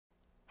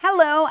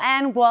Hello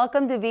and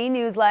welcome to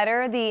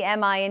Vnewsletter, the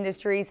MI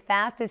industry's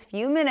fastest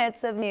few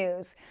minutes of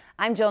news.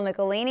 I'm Jill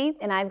Nicolini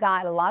and I've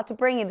got a lot to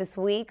bring you this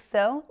week,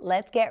 so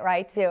let's get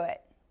right to it.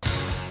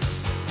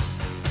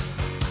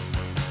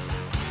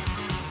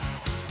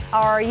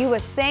 Are you a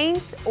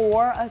saint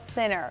or a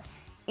sinner?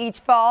 Each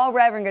fall,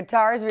 Reverend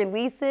Guitars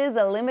releases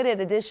a limited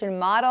edition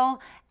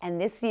model,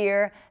 and this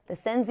year, the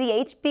Sensi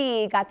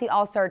HB got the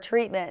all-star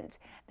treatment.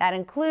 That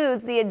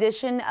includes the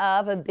addition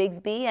of a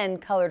Bigsby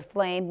and colored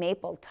flame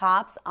maple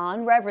tops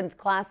on Reverend's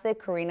classic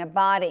Carina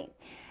body.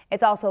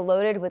 It's also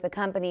loaded with the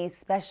company's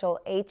special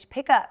H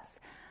pickups.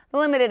 The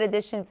limited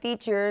edition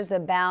features a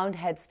bound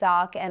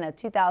headstock and a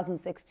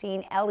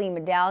 2016 LE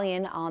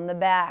medallion on the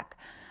back.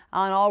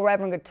 On all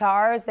Reverend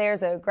guitars,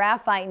 there's a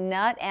graphite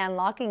nut and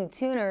locking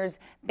tuners,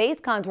 bass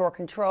contour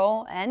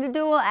control, and a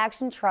dual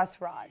action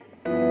truss rod.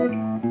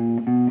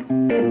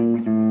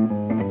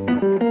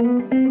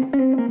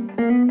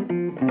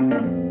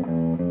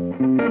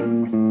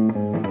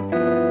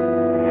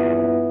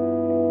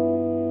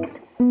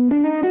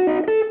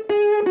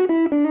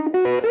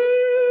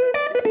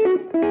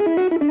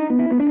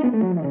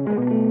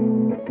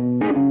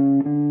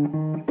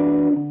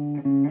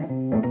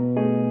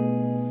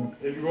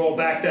 If you roll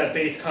back that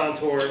bass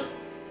contour,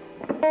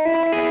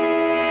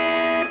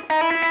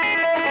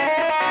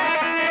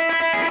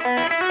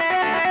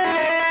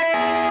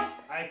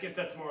 I guess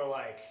that's more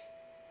like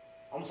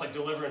almost like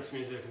deliverance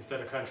music instead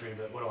of country,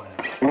 but what do I know?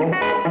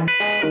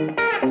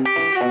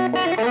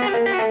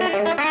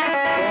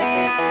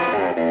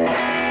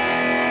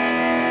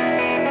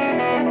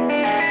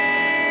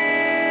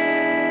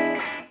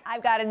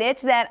 I've got an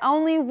itch that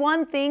only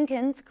one thing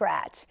can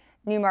scratch.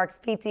 Numark's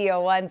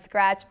PT01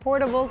 Scratch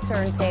Portable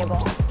Turntable.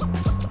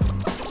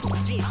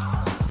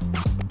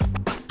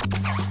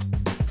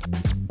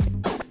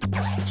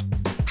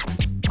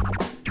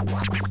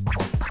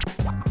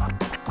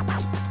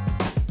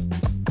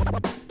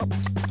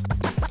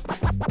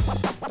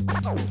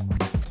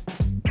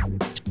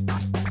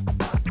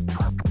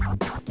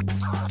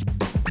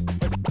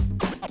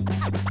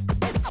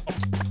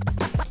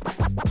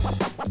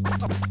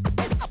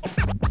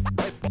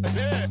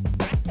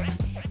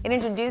 It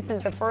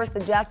introduces the first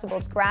adjustable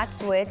scratch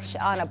switch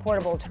on a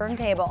portable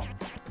turntable,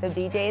 so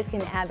DJs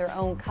can add their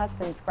own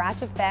custom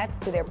scratch effects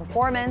to their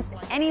performance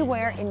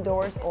anywhere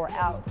indoors or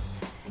out.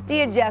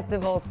 The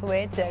adjustable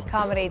switch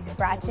accommodates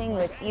scratching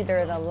with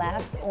either the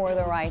left or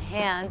the right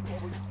hand,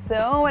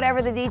 so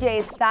whatever the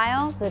DJ's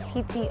style, the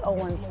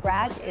PT01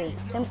 Scratch is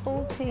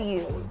simple to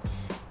use.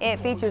 It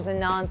features a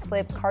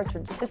non-slip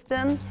cartridge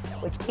system,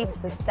 which keeps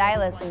the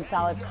stylus in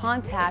solid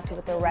contact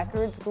with the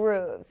record's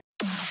grooves.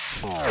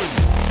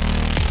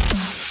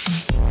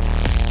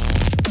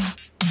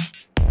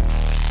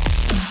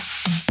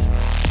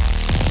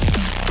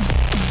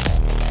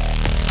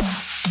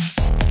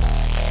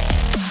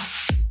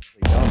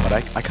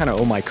 But I kind of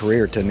owe my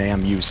career to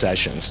NAMU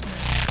sessions.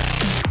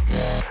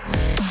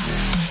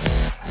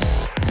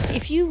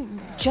 If you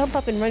jump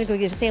up and run and go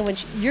get a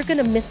sandwich, you're going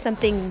to miss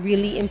something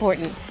really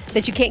important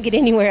that you can't get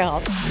anywhere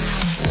else.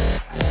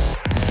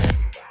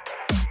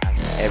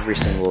 Every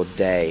single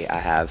day I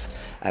have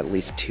at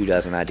least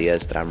 24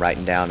 ideas that I'm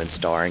writing down and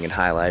starring and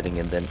highlighting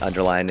and then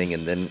underlining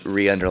and then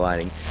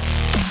re-underlining.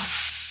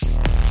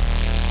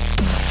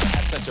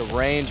 Such a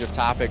range of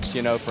topics,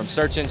 you know, from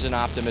search engine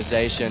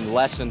optimization,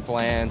 lesson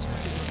plans,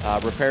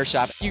 repair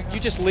shop. You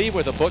just leave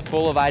with a book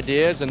full of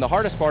ideas, and the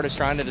hardest part is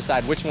trying to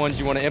decide which ones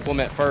you want to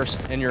implement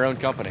first in your own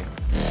company.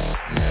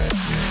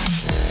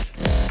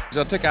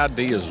 I take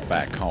ideas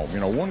back home. You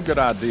know, one good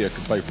idea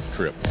could pay for the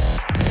trip.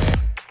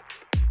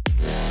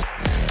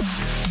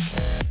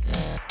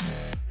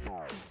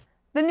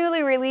 The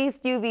newly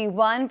released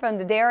UV1 from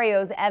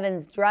D'Addario's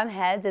Evans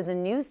Drumheads is a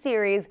new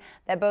series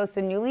that boasts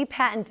a newly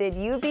patented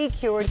UV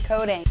cured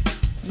coating.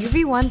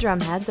 UV1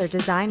 drumheads are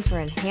designed for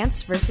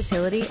enhanced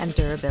versatility and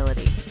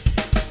durability.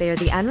 They are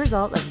the end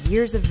result of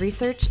years of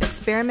research,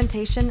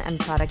 experimentation, and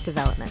product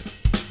development.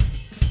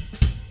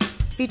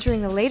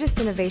 Featuring the latest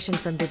innovation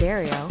from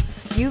D'Addario,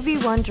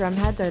 UV1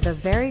 drumheads are the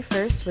very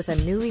first with a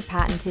newly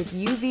patented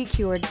UV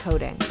cured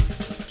coating,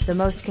 the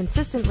most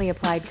consistently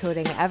applied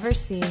coating ever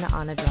seen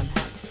on a drumhead.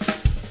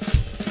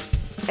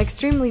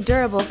 Extremely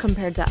durable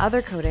compared to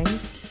other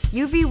coatings,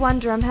 UV1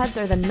 drumheads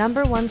are the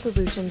 #1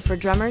 solution for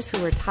drummers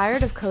who are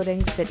tired of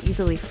coatings that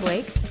easily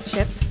flake,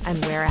 chip,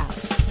 and wear out.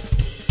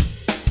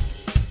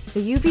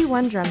 The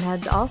UV1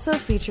 drumheads also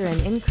feature an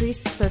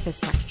increased surface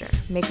texture,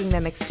 making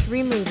them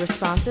extremely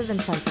responsive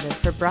and sensitive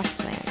for brush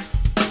playing.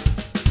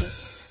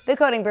 The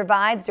coating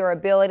provides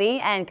durability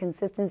and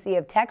consistency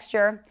of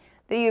texture.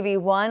 The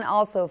UV1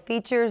 also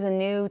features a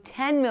new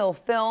 10 mil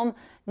film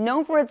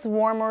known for its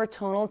warmer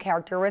tonal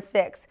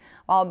characteristics,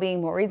 while being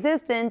more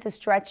resistant to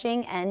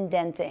stretching and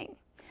denting.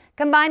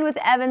 Combined with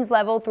Evans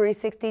Level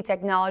 360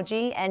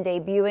 technology and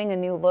debuting a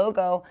new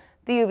logo,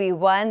 the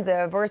UV1's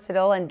a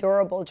versatile and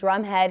durable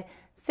drumhead,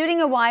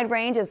 suiting a wide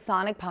range of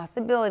sonic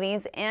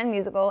possibilities and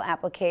musical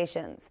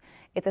applications.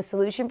 It's a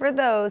solution for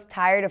those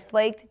tired of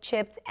flaked,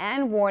 chipped,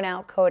 and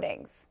worn-out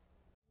coatings.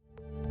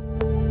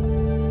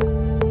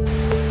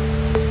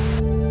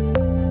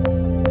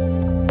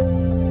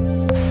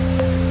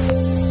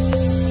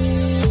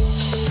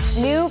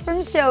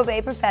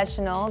 CHAUVET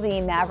Professional,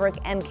 the Maverick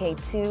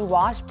MK2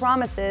 wash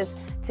promises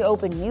to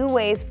open new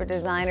ways for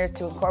designers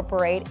to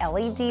incorporate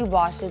LED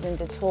washes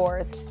into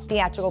tours,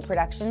 theatrical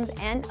productions,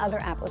 and other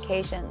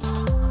applications.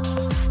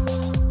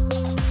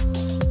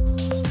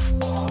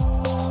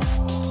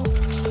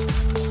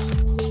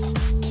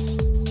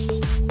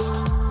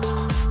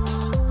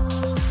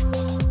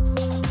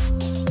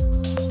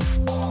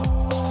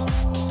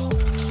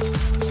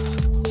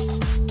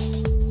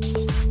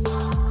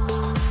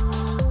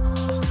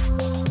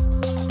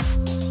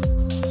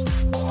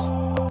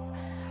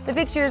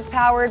 The fixture is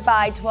powered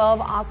by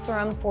 12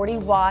 Osram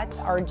 40-watt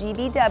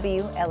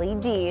RGBW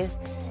LEDs.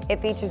 It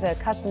features a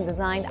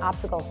custom-designed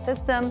optical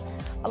system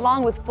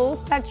along with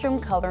full-spectrum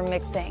color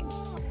mixing.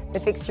 The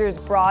fixture's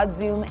broad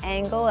zoom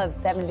angle of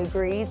 7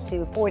 degrees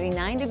to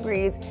 49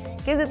 degrees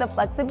gives it the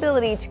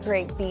flexibility to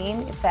create beam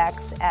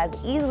effects as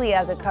easily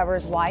as it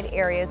covers wide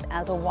areas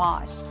as a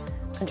wash.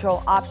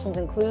 Control options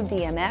include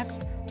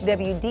DMX,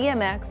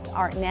 WDMX,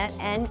 ArtNet,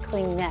 and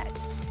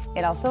CleanNet.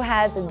 It also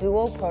has a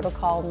dual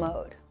protocol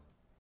mode.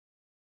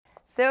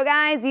 So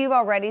guys, you've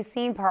already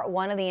seen part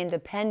 1 of the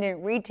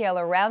Independent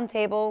Retailer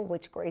Roundtable,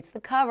 which graced the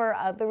cover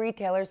of the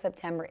Retailer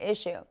September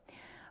issue.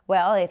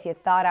 Well, if you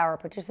thought our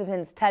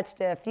participants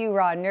touched a few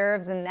raw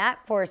nerves in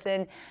that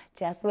portion,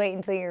 just wait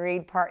until you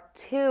read part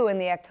 2 in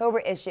the October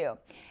issue.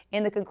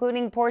 In the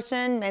concluding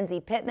portion,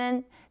 Menzie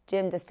Pittman,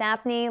 Jim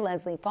DeStaffney,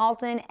 Leslie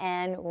Fulton,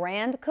 and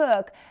Rand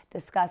Cook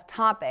discuss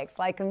topics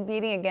like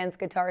competing against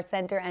Guitar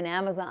Center and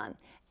Amazon,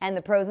 and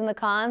the pros and the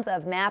cons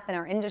of MAP in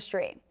our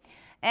industry.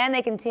 And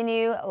they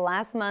continue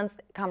last month's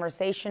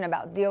conversation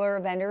about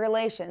dealer-vendor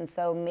relations,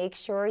 so make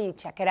sure you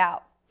check it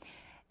out.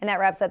 And that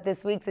wraps up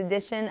this week's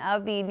edition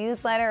of the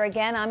newsletter.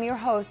 Again, I'm your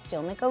host,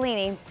 Jill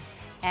Nicolini,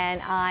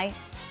 and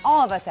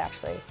all of us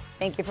actually,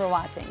 thank you for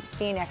watching.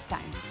 See you next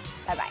time.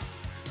 Bye-bye.